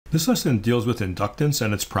This lesson deals with inductance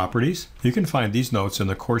and its properties. You can find these notes in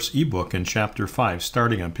the course ebook in Chapter 5,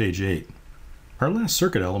 starting on page 8. Our last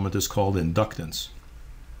circuit element is called inductance.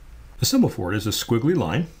 The symbol for it is a squiggly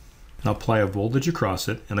line, and I'll apply a voltage across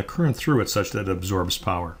it and a current through it such that it absorbs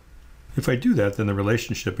power. If I do that, then the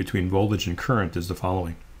relationship between voltage and current is the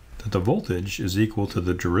following: that the voltage is equal to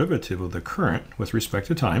the derivative of the current with respect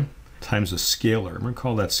to time times a scalar. I'm going to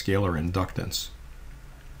call that scalar inductance.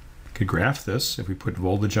 We could graph this if we put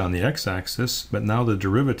voltage on the x-axis, but now the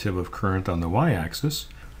derivative of current on the y-axis.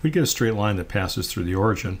 We'd get a straight line that passes through the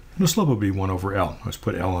origin, and the slope would be 1 over L. Let's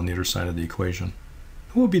put L on the other side of the equation.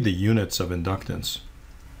 What would be the units of inductance?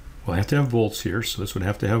 Well, I have to have volts here, so this would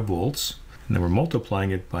have to have volts, and then we're multiplying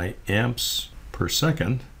it by amps per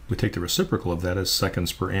second. We take the reciprocal of that as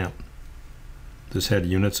seconds per amp. This had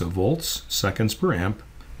units of volts, seconds per amp.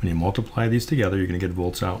 When you multiply these together, you're going to get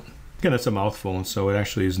volts out. Again, that's a mouthful, and so it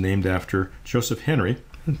actually is named after Joseph Henry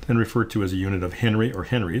and referred to as a unit of Henry or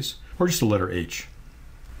Henries, or just the letter H.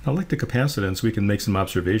 Now, like the capacitance, we can make some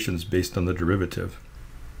observations based on the derivative.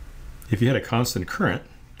 If you had a constant current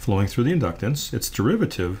flowing through the inductance, its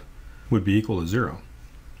derivative would be equal to 0.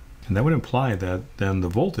 And that would imply that then the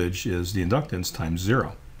voltage is the inductance times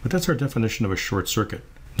 0. But that's our definition of a short circuit: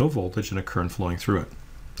 no voltage and a current flowing through it.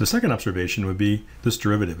 The second observation would be this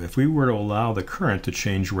derivative. If we were to allow the current to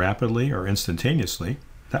change rapidly or instantaneously,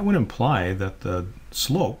 that would imply that the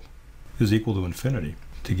slope is equal to infinity.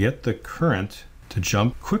 To get the current to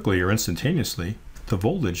jump quickly or instantaneously, the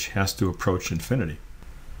voltage has to approach infinity.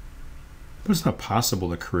 But it's not possible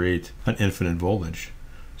to create an infinite voltage.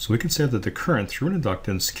 So we can say that the current through an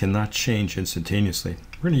inductance cannot change instantaneously.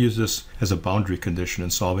 We're going to use this as a boundary condition in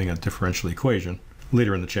solving a differential equation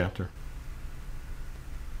later in the chapter.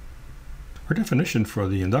 Our definition for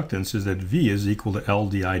the inductance is that V is equal to L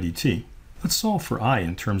di dt. Let's solve for I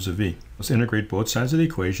in terms of V. Let's integrate both sides of the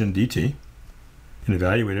equation dt and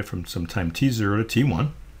evaluate it from some time t0 to t1.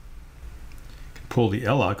 You can pull the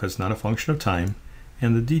L out because it's not a function of time,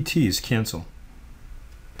 and the dt's cancel.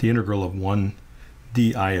 The integral of 1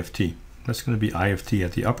 di of t. That's going to be I of t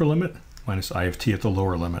at the upper limit minus I of t at the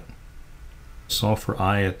lower limit. Solve for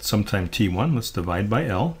I at some time t1. Let's divide by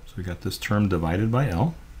L. So we got this term divided by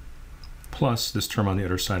L plus this term on the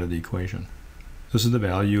other side of the equation. This is the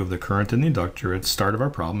value of the current in the inductor at the start of our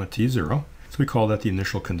problem at t0. So we call that the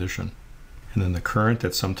initial condition. And then the current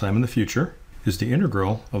at some time in the future is the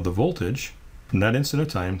integral of the voltage from that instant of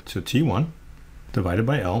time to t1 divided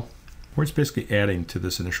by L, where it's basically adding to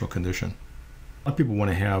this initial condition. A lot of people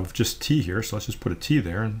want to have just t here, so let's just put a t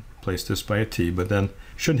there and replace this by a t, but then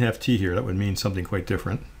shouldn't have t here. That would mean something quite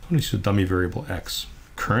different. I'm going to use a dummy variable x.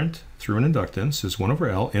 Current through an inductance is 1 over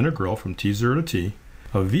L integral from t0 to t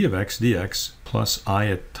of v of x dx plus I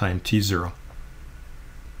at time t0.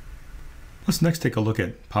 Let's next take a look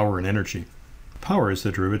at power and energy. Power is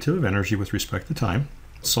the derivative of energy with respect to time.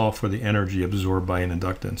 Solve for the energy absorbed by an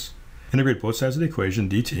inductance. Integrate both sides of the equation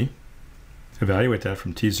dt. Evaluate that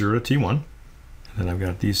from t0 to t1. And then I've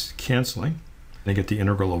got these canceling. And I get the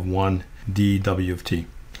integral of 1 dw of t.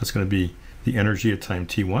 That's going to be the energy at time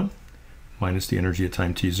t1 minus the energy at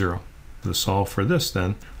time t0. To solve for this,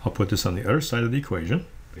 then, I'll put this on the other side of the equation.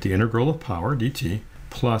 The integral of power dt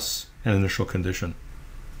plus an initial condition.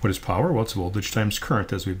 What is power? Well, it's voltage times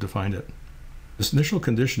current as we've defined it. This initial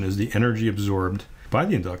condition is the energy absorbed by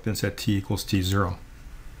the inductance at t equals t0.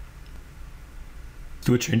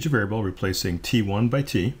 Do a change of variable, replacing t1 by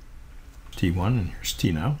t. t1, and here's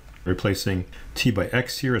t now. Replacing t by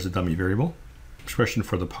x here as a dummy variable. Expression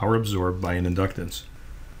for the power absorbed by an inductance.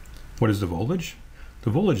 What is the voltage? The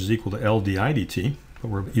voltage is equal to L di dt, but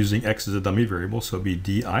we're using x as a dummy variable, so it'll be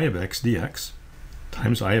di of x dx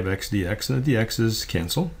times I of x dx, and the dx's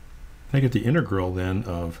cancel. I get the integral then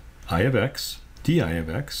of I of x, di of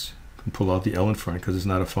x. I can pull out the L in front because it's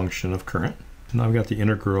not a function of current. And now I've got the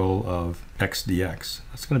integral of x dx.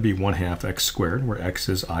 That's going to be 1/2 x squared, where x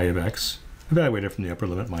is I of x, evaluated from the upper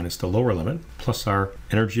limit minus the lower limit, plus our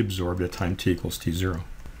energy absorbed at time t equals t0.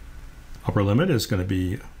 Upper limit is going to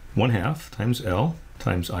be 1/2 times L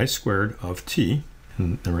times I squared of t,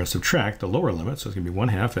 and then we're going to subtract the lower limit, so it's going to be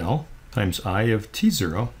 1/2 L times I of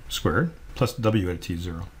t0 squared plus w at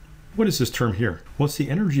t0. What is this term here? Well, it's the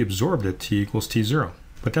energy absorbed at t equals t0,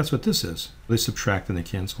 but that's what this is. They subtract and they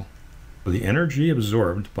cancel. So the energy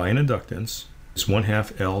absorbed by an inductance is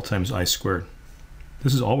 1/2 L times I squared.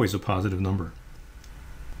 This is always a positive number.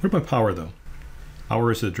 What about power, though?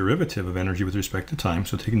 Power is the derivative of energy with respect to time,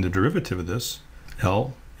 so taking the derivative of this,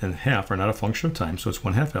 L and half are not a function of time, so it's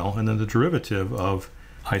 1/2 L, and then the derivative of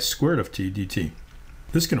I squared of t dt.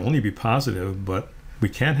 This can only be positive, but we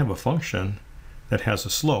can't have a function that has a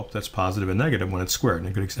slope that's positive and negative when it's squared. And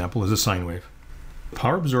a good example is a sine wave.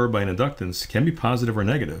 Power absorbed by an inductance can be positive or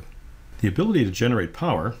negative. The ability to generate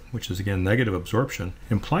power, which is again negative absorption,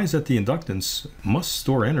 implies that the inductance must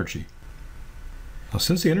store energy. Now,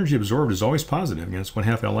 since the energy absorbed is always positive, again it's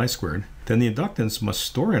 1/2 Li squared, then the inductance must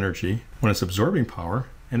store energy when it's absorbing power,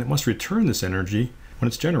 and it must return this energy when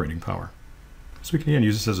it's generating power. So we can again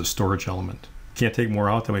use this as a storage element. Can't take more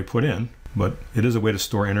out than we put in, but it is a way to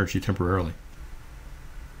store energy temporarily.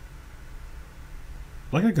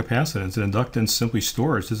 Like a capacitance, an inductance simply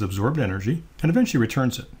stores this absorbed energy and eventually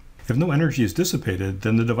returns it. If no energy is dissipated,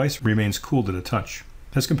 then the device remains cool to the touch,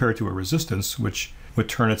 as compared to a resistance, which would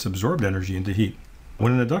turn its absorbed energy into heat.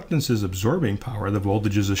 When an inductance is absorbing power, the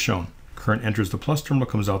voltage is as shown. Current enters the plus terminal,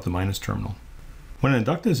 comes out the minus terminal. When an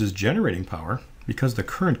inductance is generating power, because the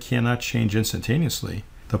current cannot change instantaneously,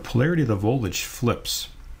 the polarity of the voltage flips,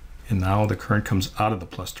 and now the current comes out of the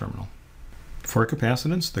plus terminal. For a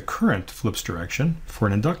capacitance, the current flips direction. For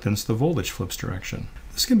an inductance, the voltage flips direction.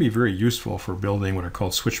 This can be very useful for building what are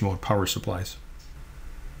called switch mode power supplies.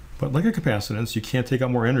 But like a capacitance, you can't take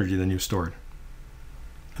out more energy than you've stored.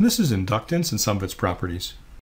 And this is inductance and some of its properties.